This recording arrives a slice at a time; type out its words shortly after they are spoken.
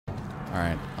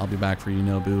Alright, I'll be back for you,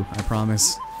 Nobu. I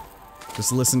promise.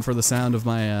 Just listen for the sound of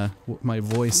my, my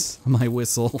voice, my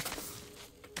whistle.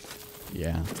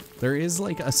 Yeah. There is,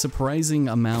 like, a surprising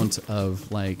amount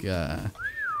of, like,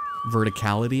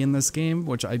 verticality in this game,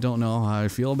 which I don't know how I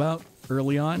feel about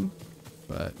early on.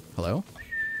 But, hello?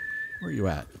 Where are you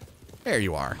at? There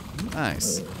you are.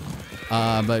 Nice.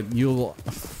 But you'll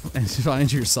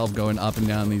find yourself going up and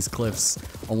down these cliffs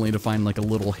only to find like a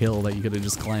little hill that you could have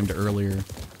just climbed earlier.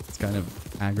 It's kind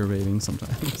of aggravating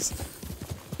sometimes.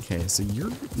 Okay, so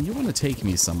you want to take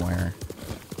me somewhere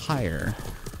higher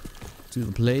to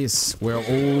the place where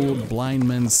old blind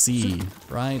men see,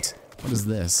 right? What is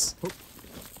this?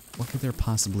 What could there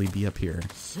possibly be up here?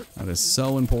 That is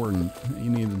so important. You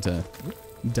needed to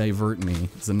divert me.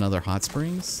 It's another hot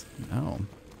springs? No.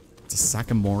 It's a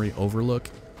Sakamori overlook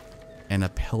and a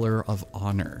pillar of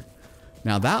honor.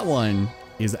 Now that one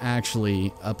is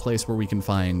actually a place where we can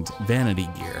find vanity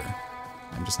gear.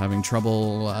 I'm just having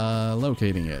trouble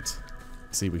locating it.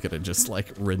 See, we could have just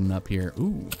like ridden up here.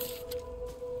 Ooh.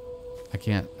 I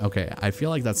can't. Okay, I feel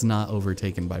like that's not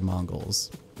overtaken by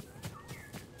Mongols.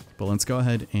 But let's go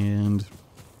ahead and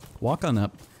walk on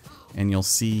up, and you'll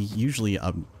see usually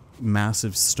a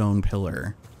massive stone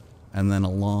pillar and then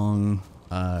a long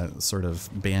sort of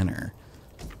banner.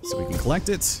 So we can collect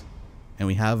it, and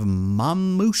we have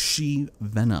Mamushi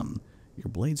Venom. Your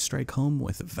blades strike home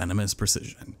with venomous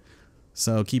precision.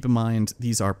 So keep in mind,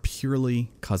 these are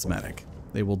purely cosmetic.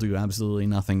 They will do absolutely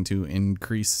nothing to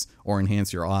increase or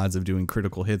enhance your odds of doing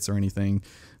critical hits or anything.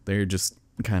 They're just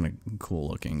kind of cool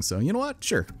looking. So you know what?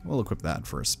 Sure, we'll equip that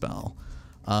for a spell.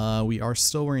 We are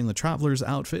still wearing the Traveler's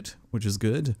outfit, which is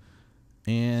good.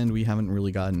 And we haven't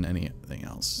really gotten anything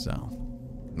else, so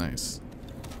nice.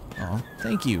 Oh,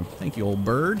 thank you. Thank you, old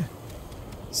bird.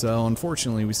 So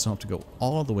unfortunately, we still have to go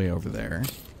all the way over there.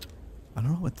 I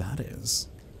don't know what that is.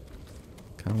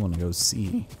 Kind of want to go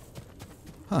see.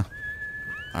 Huh.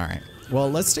 Alright.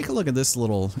 Well, let's take a look at this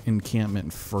little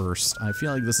encampment first. I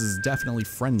feel like this is definitely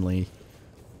friendly,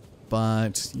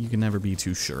 but you can never be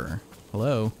too sure.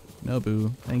 Hello?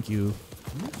 Nobu. Thank you.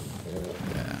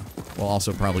 Yeah. We'll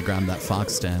also probably grab that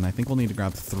fox den. I think we'll need to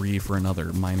grab 3 for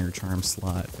another minor charm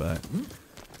slot, but...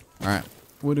 Alright.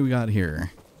 What do we got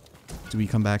here? Do we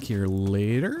come back here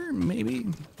later? Maybe?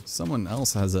 Someone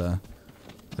else has a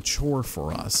chore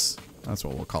for us. That's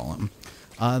what we'll call them.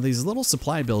 These little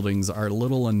supply buildings are a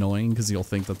little annoying because you'll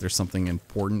think that there's something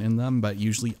important in them, but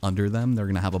usually under them they're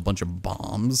going to have a bunch of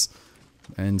bombs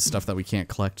and stuff that we can't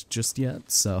collect just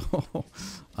yet. So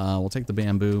we'll take the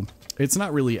bamboo. It's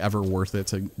not really ever worth it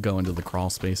to go into the crawl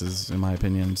spaces, in my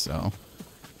opinion. So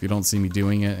if you don't see me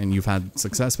doing it and you've had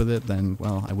success with it, then,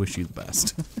 well, I wish you the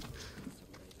best.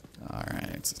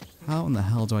 Alright. How in the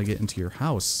hell do I get into your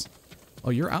house? Oh,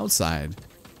 you're outside.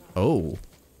 Oh.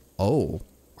 Oh.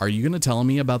 Are you gonna tell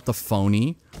me about the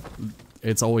phony?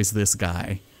 It's always this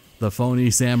guy. The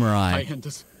phony samurai. Okay,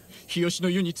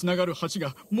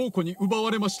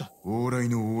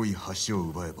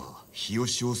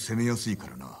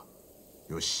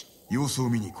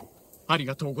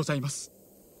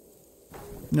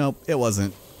 nope, it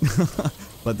wasn't.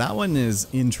 But that one is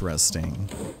interesting.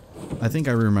 I think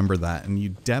I remember that, and you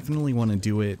definitely want to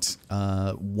do it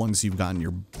once you've gotten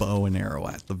your bow and arrow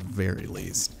at the very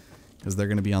least. Because they're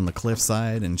going to be on the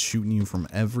cliffside and shooting you from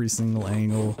every single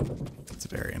angle. It's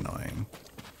very annoying.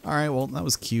 Alright, well, that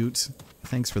was cute.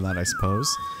 Thanks for that, I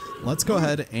suppose. Let's go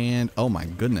ahead and... Oh my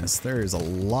goodness, there's a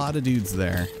lot of dudes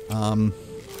there.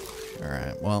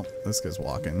 Alright, well, this guy's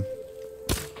walking.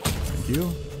 Thank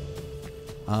you.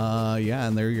 Yeah,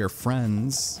 and they're your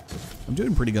friends. I'm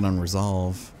doing pretty good on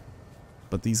resolve.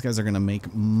 But these guys are going to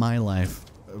make my life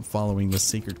following the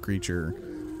secret creature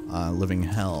living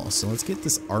hell. So let's get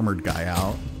this armored guy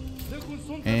out.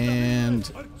 And...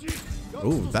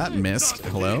 Oh, that missed.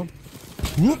 Hello?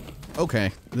 Whoop.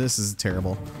 Okay, this is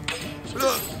terrible.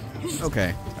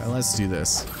 Okay, let's do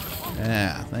this.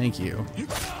 Yeah, thank you.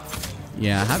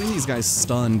 Yeah, having these guys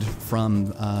stunned from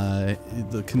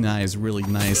the kunai is really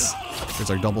nice. There's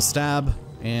our double stab.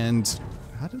 And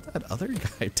how did that other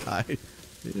guy die?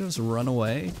 Did he just run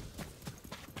away?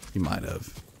 He might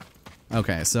have.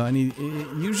 Okay, so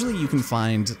usually you can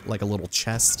find like a little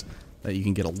chest that you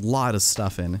can get a lot of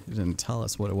stuff in. It didn't tell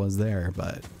us what it was there,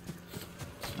 but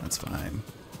that's fine.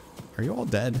 Are you all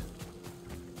dead?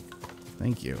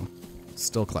 Thank you.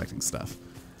 Still collecting stuff.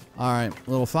 Alright,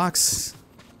 little fox,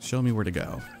 show me where to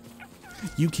go.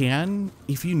 You can,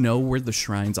 if you know where the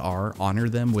shrines are, honor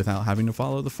them without having to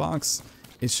follow the fox.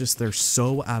 It's just they're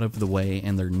so out of the way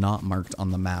and they're not marked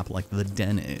on the map like the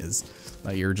den is,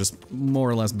 that you're just more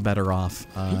or less better off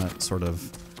sort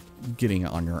of getting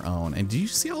it on your own. And do you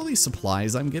see all these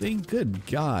supplies I'm getting? Good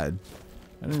God.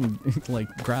 I didn't, like,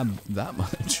 grab that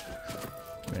much.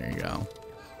 There you go.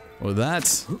 Well,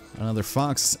 that's another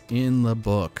fox in the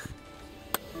book.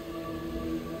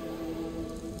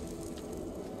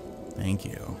 Thank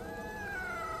you.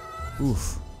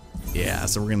 Oof. Yeah,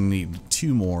 so we're gonna need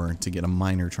 2 more to get a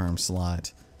minor charm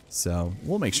slot. So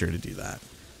we'll make sure to do that.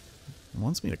 It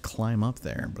wants me to climb up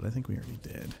there, but I think we already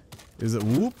did. Is it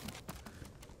whoop?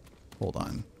 Hold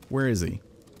on. Where is he?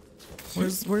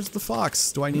 Where's the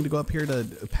fox? Do I need to go up here to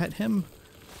pet him?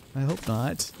 I hope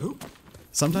not.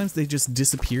 Sometimes they just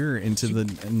disappear into the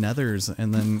nethers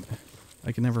and then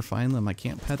I can never find them. I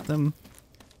can't pet them.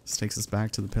 This takes us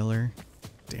back to the pillar.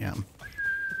 Damn.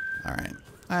 Alright.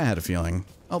 I had a feeling.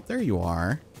 Oh, there you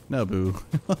are. Nobu.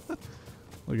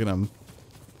 Look at him.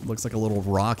 Looks like a little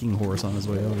rocking horse on his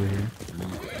way over here.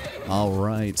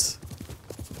 Alright.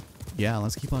 Yeah,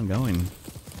 let's keep on going.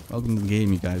 Welcome to the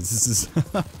game, you guys. This is...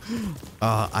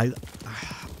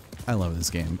 I love this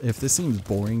game. If this seems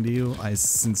boring to you, I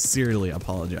sincerely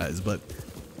apologize, but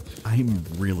I'm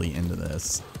really into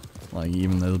this. Like,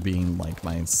 even though being like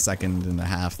my 2nd and a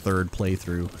half, 3rd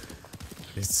playthrough,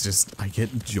 it's just, I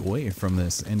get joy from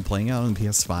this, and playing out on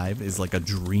PS5 is like a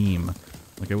dream.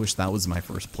 Like, I wish that was my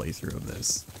first playthrough of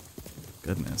this.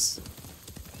 Goodness.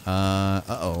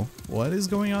 Uh-oh. What is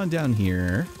going on down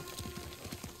here?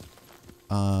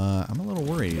 I'm a little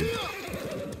worried.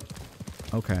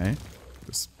 Okay.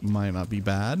 This might not be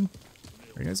bad.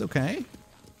 Are you guys okay?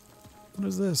 What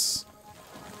is this?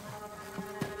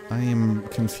 I am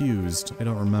confused. I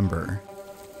don't remember.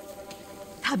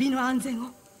 旅の安全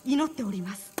を祈っており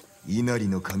ます。稲荷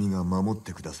の神が守っ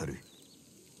てくださる。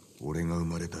俺が生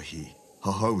まれた日、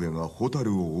母上が蛍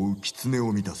を追う狐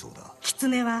を見たそうだ。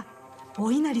狐は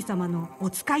お稲荷様のお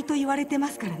使いと言われてま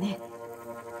すからね。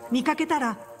見かけた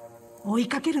ら追い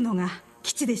かけるのが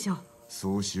吉でしょう。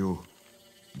そうしよ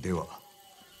う。では。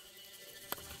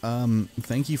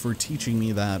Thank you for teaching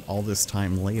me that all this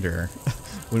time later.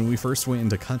 When we first went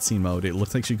into cutscene mode, it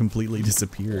looked like she completely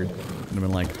disappeared. And I've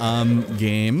been like,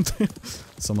 game.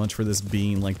 So much for this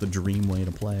being like the dream way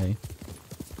to play.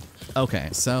 Okay,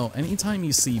 so anytime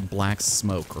you see black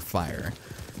smoke or fire,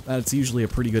 that's usually a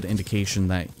pretty good indication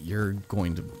that you're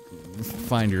going to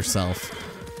find yourself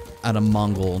at a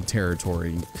Mongol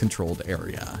territory controlled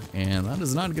area. And that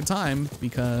is not a good time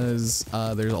because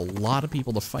there's a lot of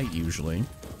people to fight usually.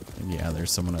 And yeah,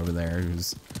 there's someone over there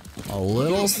who's a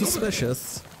little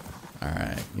suspicious.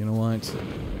 Alright, you know what?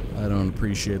 I don't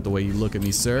appreciate the way you look at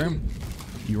me, sir.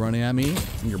 You running at me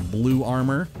in your blue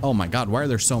armor? Oh my god, why are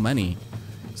there so many?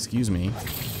 Excuse me.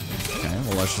 Okay,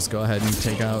 well let's just go ahead and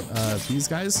take out these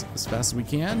guys as fast as we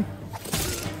can.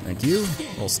 Thank you.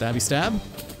 Little stabby stab.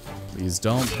 Please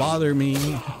don't bother me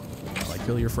while I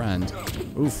kill your friend.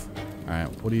 Oof.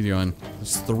 Alright, what are you doing?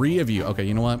 There's 3 of you. Okay,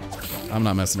 you know what? I'm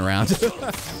not messing around.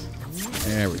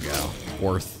 There we go.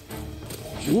 Worth.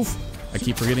 Oof. I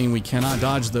keep forgetting we cannot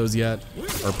dodge those yet.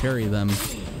 Or parry them.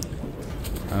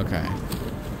 Okay.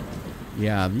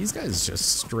 Yeah, these guys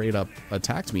just straight up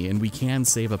attacked me, and we can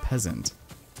save a peasant.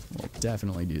 We'll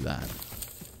definitely do that.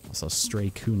 Also, stray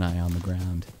kunai on the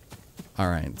ground.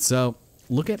 Alright, so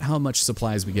look at how much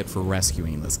supplies we get for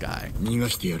rescuing this guy.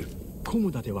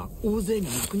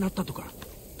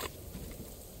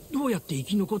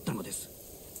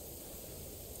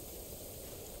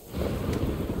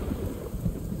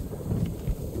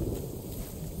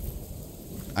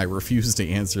 I refuse to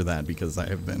answer that because I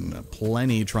have been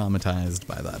plenty traumatized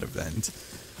by that event.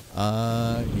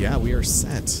 Yeah, we are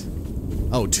set.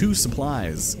 Oh, 2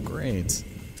 supplies. Great.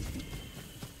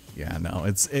 Yeah, no,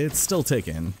 it's still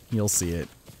ticking. You'll see it.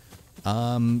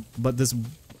 But this,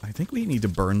 I think we need to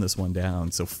burn this one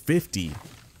down. So 50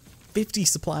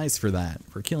 supplies for that.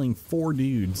 For killing 4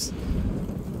 dudes.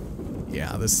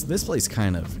 Yeah, this place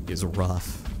kind of is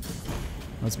rough.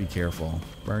 Let's be careful.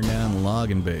 Burn down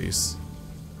log and base.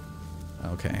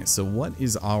 Okay, so what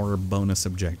is our bonus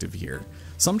objective here?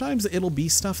 Sometimes it'll be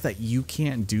stuff that you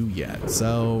can't do yet.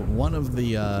 So one of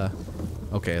the,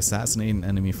 okay, assassinate an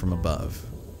enemy from above.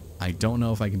 I don't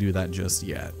know if I can do that just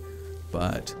yet,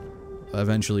 but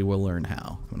eventually we'll learn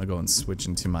how. I'm gonna go and switch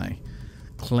into my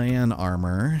clan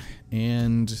armor,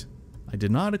 and I did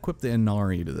not equip the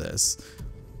Inari to this.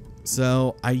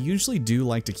 So I usually do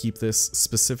like to keep this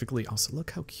specifically. Also, look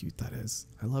how cute that is.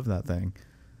 I love that thing.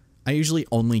 I usually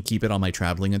only keep it on my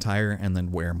traveling attire and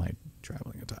then wear my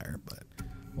traveling attire, but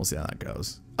we'll see how that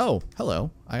goes. Oh, hello.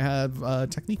 I have a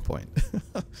technique point.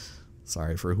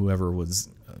 Sorry for whoever was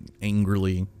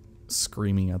angrily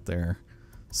screaming at their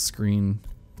screen.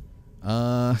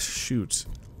 Shoot.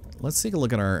 Let's take a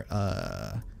look at our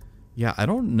Yeah, I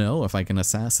don't know if I can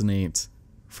assassinate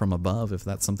from above, if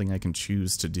that's something I can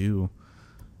choose to do.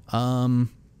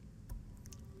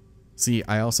 See,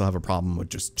 I also have a problem with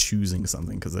just choosing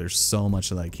something because there's so much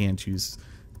that I can choose,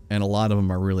 and a lot of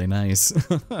them are really nice.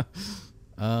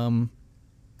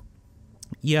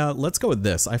 Yeah, let's go with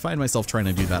this. I find myself trying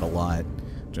to do that a lot,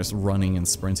 just running and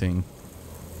sprinting.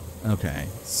 Okay,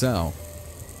 so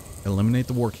eliminate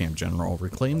the war camp general,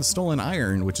 reclaim the stolen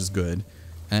iron, which is good,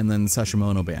 and then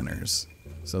Sashimono banners.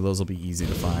 So those will be easy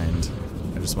to find.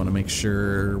 I just want to make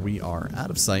sure we are out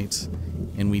of sight,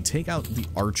 and we take out the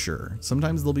archer.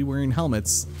 Sometimes they'll be wearing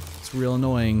helmets. It's real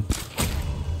annoying.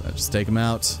 Just take him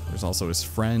out. There's also his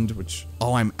friend, which...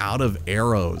 Oh, I'm out of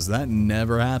arrows. That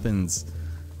never happens.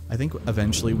 I think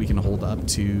eventually we can hold up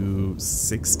to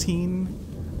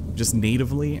 16 just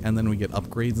natively, and then we get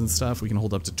upgrades and stuff. We can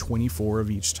hold up to 24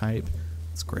 of each type.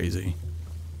 It's crazy.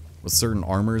 With certain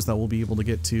armors that we'll be able to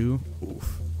get to.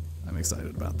 Oof. I'm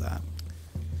excited about that.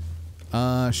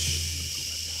 I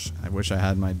wish I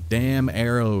had my damn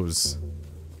arrows.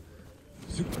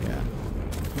 Yeah.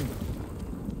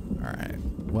 Alright.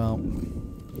 Well,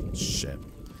 shit.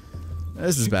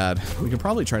 This is bad. We could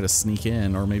probably try to sneak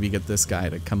in, or maybe get this guy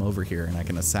to come over here and I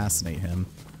can assassinate him.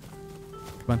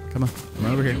 Come on, come on. Come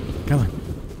over here. Come on.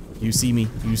 You see me.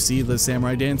 You see the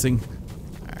samurai dancing.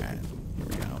 Alright. Here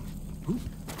we go.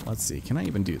 Let's see. Can I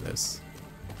even do this?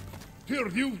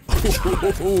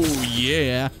 Oh,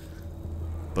 yeah.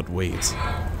 But wait.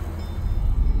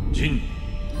 Jin.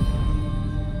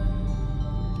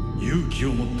 勇気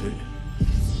を持って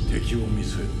敵を見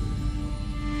据える。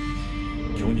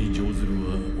世に上ずる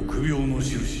は臆病の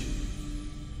印。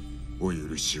お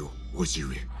許しを、叔父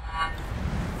上。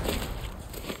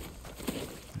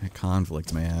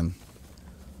 Conflict, man.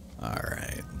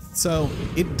 Alright. So,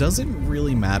 it doesn't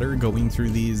really matter going through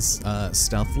these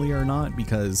stealthily or not,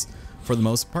 because for the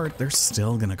most part, they're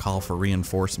still gonna call for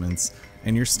reinforcements,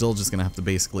 and you're still just gonna have to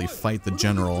basically fight the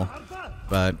general.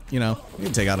 But, you know, you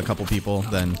can take out a couple people,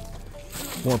 then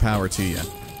more power to you.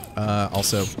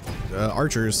 Also,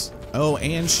 archers. Oh,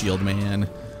 and shield man.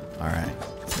 Alright.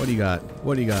 What do you got?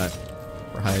 What do you got?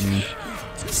 We're hiding.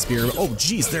 Spear. Oh,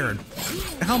 jeez, there are...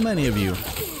 How many of you?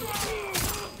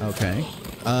 Okay.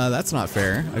 That's not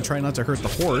fair. I try not to hurt the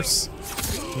horse.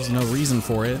 There's no reason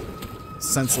for it.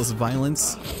 Senseless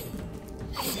violence.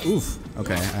 Oof.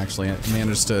 Okay, actually, I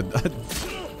managed to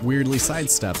weirdly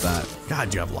sidestep that.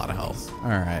 God, you have a lot of health.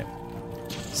 Alright.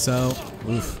 So,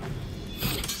 oof.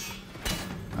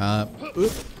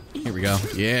 Oof. Here we go.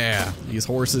 Yeah, these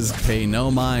horses pay no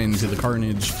mind to the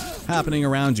carnage happening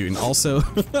around you. And also,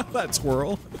 that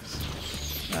twirl.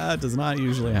 That does not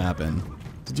usually happen.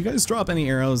 Did you guys drop any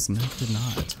arrows? No, did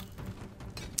not.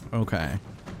 Okay.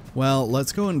 Well,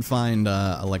 let's go and find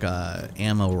like a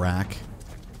ammo rack.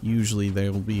 Usually they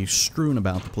will be strewn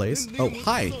about the place. Oh,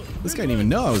 hi! This guy didn't even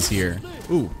know I was here.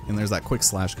 Ooh, and there's that quick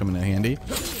slash coming in handy.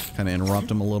 Kind of interrupt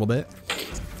him a little bit.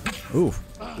 Oof.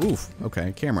 Oof.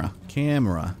 Okay, camera.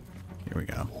 Camera. Here we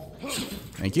go.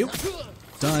 Thank you.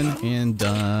 Done and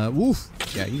done. Oof.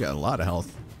 Yeah, you got a lot of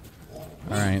health.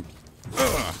 Alright.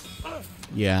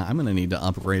 Yeah, I'm gonna need to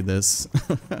upgrade this.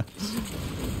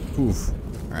 Oof.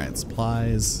 Alright,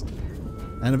 supplies.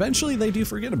 And eventually they do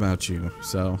forget about you,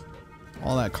 so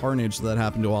all that carnage that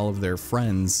happened to all of their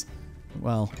friends,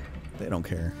 well, they don't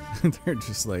care. They're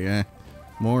just like, eh,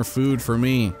 more food for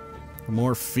me.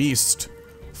 More feast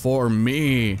for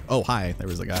me. Oh, hi, there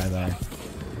was a guy there.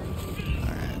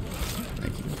 Alright,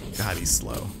 thank you. God, he's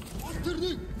slow.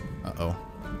 Uh-oh.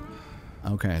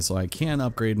 Okay, so I can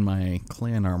upgrade my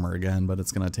clan armor again, but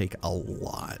it's gonna take a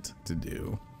lot to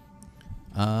do.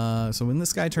 So when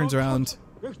this guy turns around,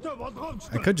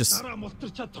 I could just...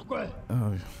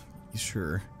 Oh,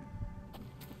 sure.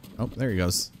 Oh, there he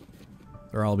goes.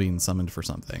 They're all being summoned for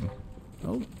something.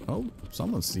 Oh,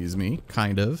 someone sees me,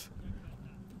 kind of.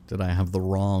 Did I have the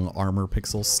wrong armor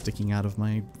pixel sticking out of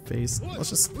my face? Let's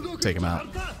just take him out.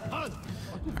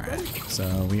 Alright,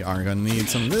 so we are gonna need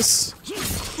some of this.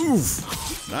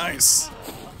 Oof! Nice!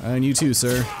 And you too,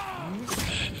 sir.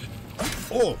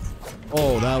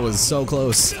 Oh, that was so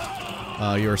close.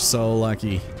 You're so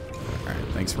lucky. Alright,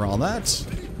 thanks for all that.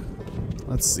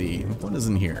 Let's see, what is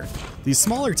in here? These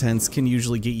smaller tents can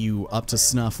usually get you up to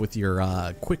snuff with your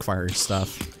quickfire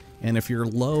stuff. And if you're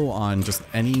low on just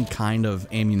any kind of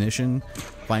ammunition,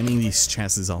 finding these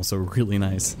chests is also really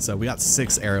nice. So we got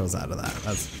 6 arrows out of that.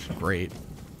 That's great.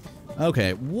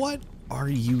 Okay, what are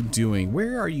you doing?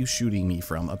 Where are you shooting me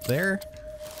from? Up there?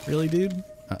 Really, dude?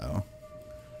 Uh-oh.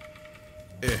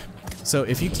 So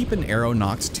if you keep an arrow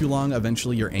knocked too long,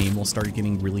 eventually your aim will start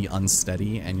getting really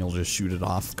unsteady and you'll just shoot it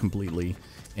off completely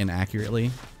inaccurately.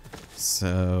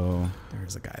 So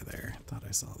there's a guy there. Thought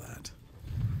I saw that.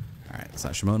 All right,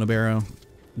 Tsushima Barrow,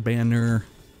 banner,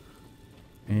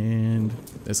 and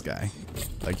this guy.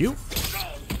 Thank you.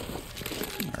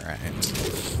 All right.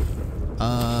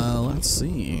 Let's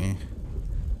see.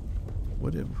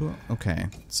 Okay,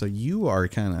 so you are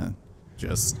kind of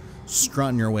just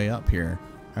strutting your way up here.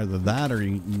 Either that or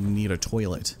you need a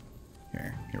toilet.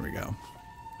 Here we go.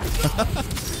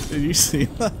 Did you see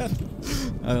that?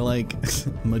 I like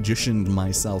magicianed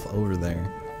myself over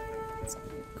there. It's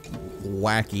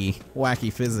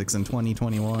wacky physics in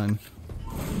 2021.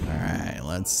 Alright,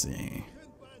 let's see.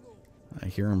 I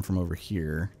hear him from over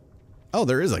here. Oh,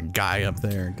 there is a guy up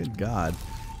there. Good God.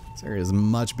 This area is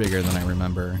much bigger than I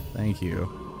remember. Thank you.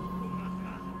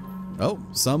 Oh,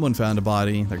 someone found a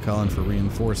body. They're calling for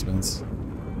reinforcements.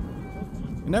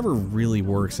 It never really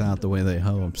works out the way they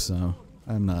hope, so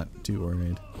I'm not too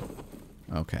worried.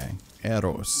 Okay.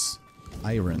 Eros.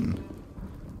 Iron.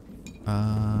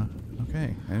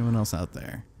 Okay. Anyone else out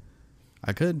there?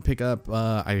 I could pick up,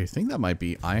 I think that might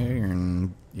be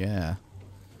iron. Yeah.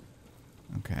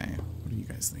 Okay. What are you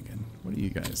guys thinking? What are you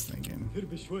guys thinking?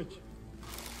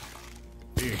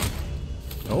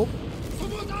 Oh.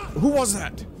 Who was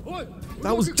that?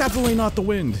 That was definitely not the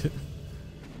wind.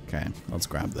 Okay, let's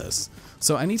grab this.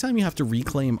 So anytime you have to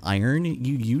reclaim iron,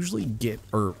 you usually get,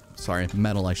 or sorry,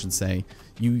 metal I should say,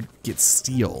 you get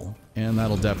steel. And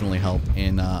that'll definitely help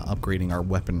in upgrading our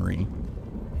weaponry.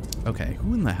 Okay,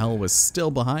 who in the hell was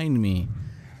still behind me?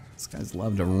 These guys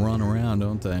love to run around,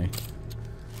 don't they?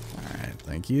 Alright,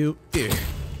 thank you.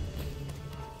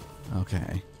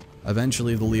 Okay.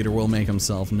 Eventually the leader will make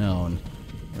himself known,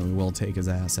 and we will take his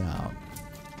ass out.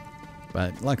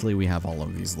 But luckily we have all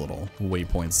of these little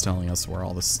waypoints telling us where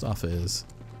all this stuff is.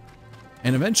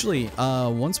 And eventually,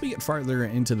 once we get farther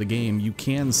into the game, you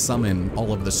can summon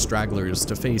all of the stragglers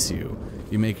to face you.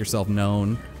 You make yourself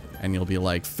known, and you'll be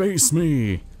like, face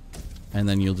me! And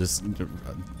then you'll just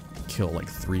kill like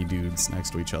 3 dudes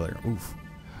next to each other. Oof.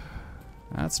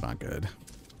 That's not good.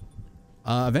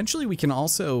 Eventually we can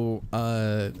also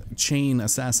chain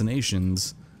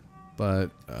assassinations, but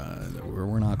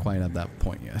we're not quite at that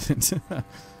point yet.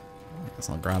 Guess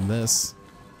I'll grab this.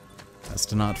 Best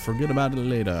to not forget about it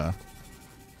later.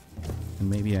 And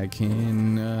maybe I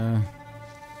can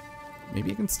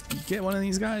get one of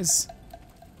these guys.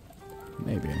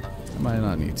 Maybe. I might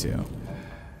not need to.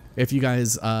 If you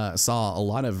guys saw a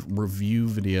lot of review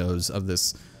videos of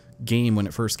this game when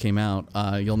it first came out,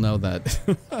 you'll know that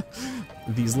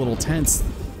these little tents,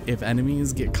 if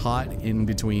enemies get caught in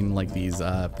between like these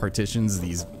partitions,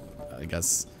 these, I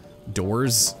guess,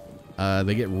 doors,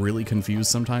 they get really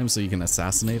confused sometimes, so you can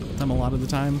assassinate them a lot of the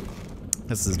time.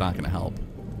 This is not going to help.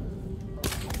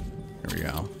 Here we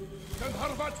go.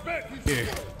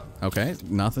 Okay,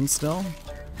 nothing still.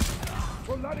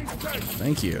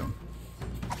 Thank you.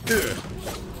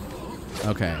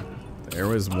 Okay, there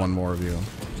was one more of you.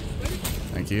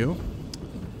 Thank you.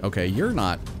 Okay, you're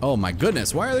not. Oh my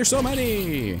goodness, why are there so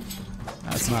many?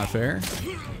 That's not fair.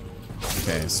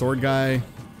 Okay, sword guy.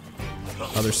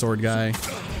 Other sword guy.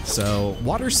 So,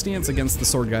 water stance against the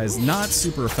sword guy is not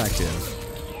super effective.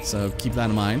 So, keep that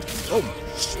in mind. Oh,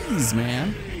 jeez,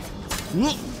 man.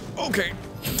 Okay,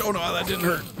 don't know how that didn't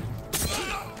hurt.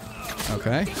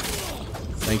 Okay.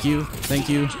 Thank you, thank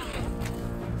you.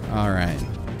 Alright,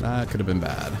 that could have been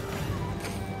bad.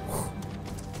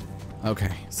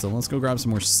 Okay, so let's go grab some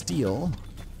more steel.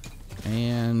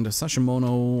 And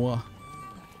Sashimono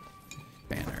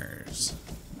banners.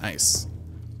 Nice.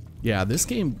 Yeah, this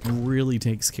game really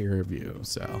takes care of you,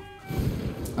 so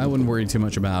I wouldn't worry too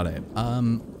much about it.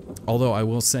 Although I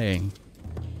will say,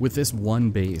 with this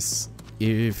one base,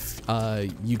 if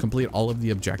you complete all of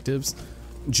the objectives,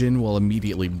 Jin will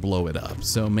immediately blow it up.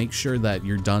 So make sure that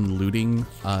you're done looting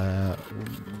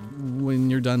when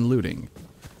you're done looting.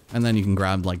 And then you can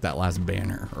grab like that last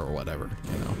banner or whatever,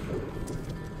 you know.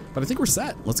 But I think we're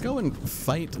set. Let's go and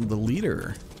fight the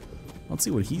leader. Let's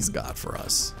see what he's got for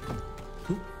us.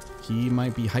 He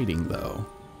might be hiding though.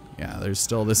 Yeah, there's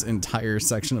still this entire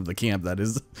section of the camp that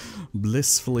is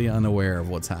blissfully unaware of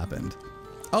what's happened.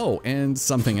 Oh, and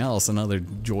something else, another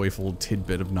joyful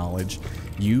tidbit of knowledge.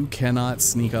 You cannot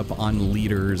sneak up on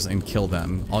leaders and kill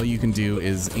them. All you can do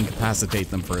is incapacitate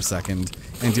them for a second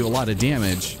and do a lot of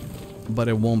damage, but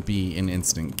it won't be an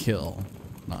instant kill.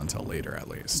 Not until later, at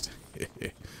least.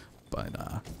 But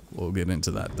we'll get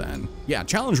into that then. Yeah,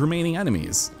 challenge remaining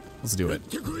enemies. Let's do it.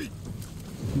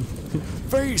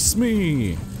 Face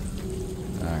me!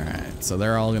 Alright, so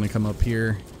they're all gonna come up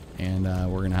here, and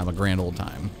we're gonna have a grand old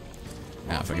time.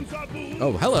 Ah, fucking.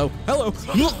 Oh, hello. Hello.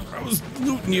 I was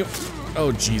looting you.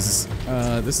 Oh, Jesus.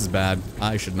 This is bad.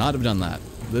 I should not have done that.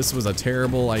 This was a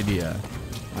terrible idea.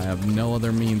 I have no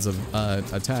other means of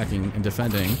attacking and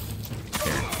defending.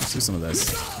 Here, let's do some of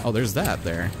this. Oh, there's that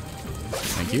there.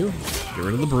 Thank you. Get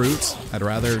rid of the brute. I'd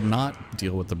rather not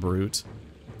deal with the brute.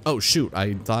 Oh, shoot.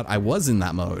 I thought I was in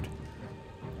that mode.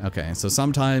 Okay, so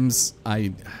sometimes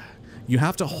you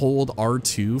have to hold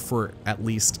R2 for at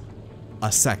least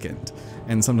a second.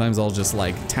 And sometimes I'll just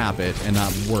like tap it and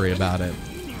not worry about it.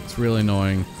 It's really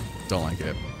annoying. Don't like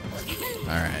it.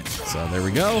 Alright, so there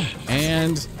we go.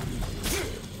 And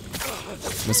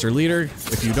Mr. Leader,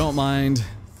 if you don't mind,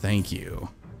 thank you.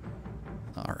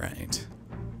 Alright.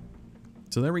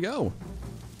 So there we go.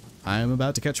 I'm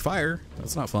about to catch fire.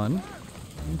 That's not fun.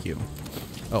 Thank you.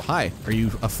 Oh, hi. Are you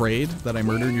afraid that I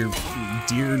murdered your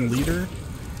dear leader?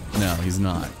 No, he's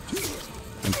not.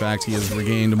 In fact, he has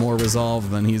regained more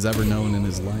resolve than he's ever known in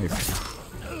his life.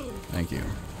 Thank you.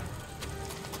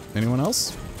 Anyone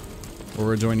else?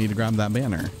 Or do I need to grab that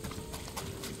banner?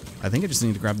 I think I just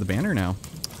need to grab the banner now.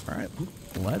 Alright,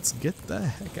 let's get the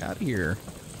heck out of here.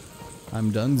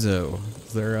 I'm donezo.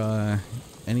 Is there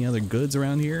any other goods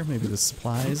around here? Maybe the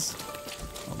supplies?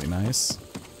 That'll be nice.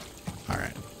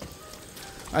 Alright.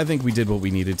 I think we did what we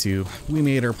needed to. We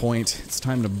made our point. It's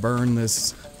time to burn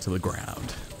this to the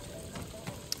ground.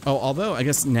 Oh, although I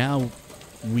guess now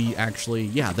we actually,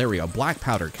 yeah, there we go. Black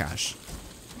powder cache.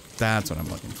 That's what I'm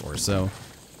looking for. So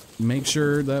make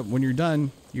sure that when you're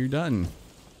done, you're done.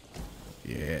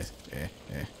 Yeah.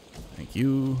 Thank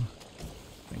you.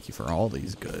 Thank you for all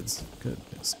these goods.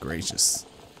 Goodness gracious.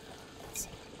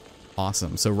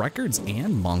 Awesome. So records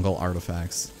and Mongol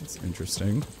artifacts. That's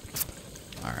interesting.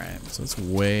 Alright, so it's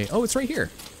way... Oh, it's right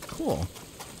here. Cool.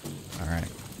 Alright.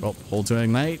 Well, hold to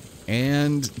ignite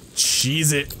and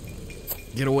cheese it.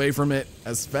 Get away from it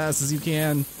as fast as you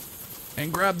can.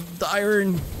 And grab the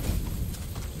iron.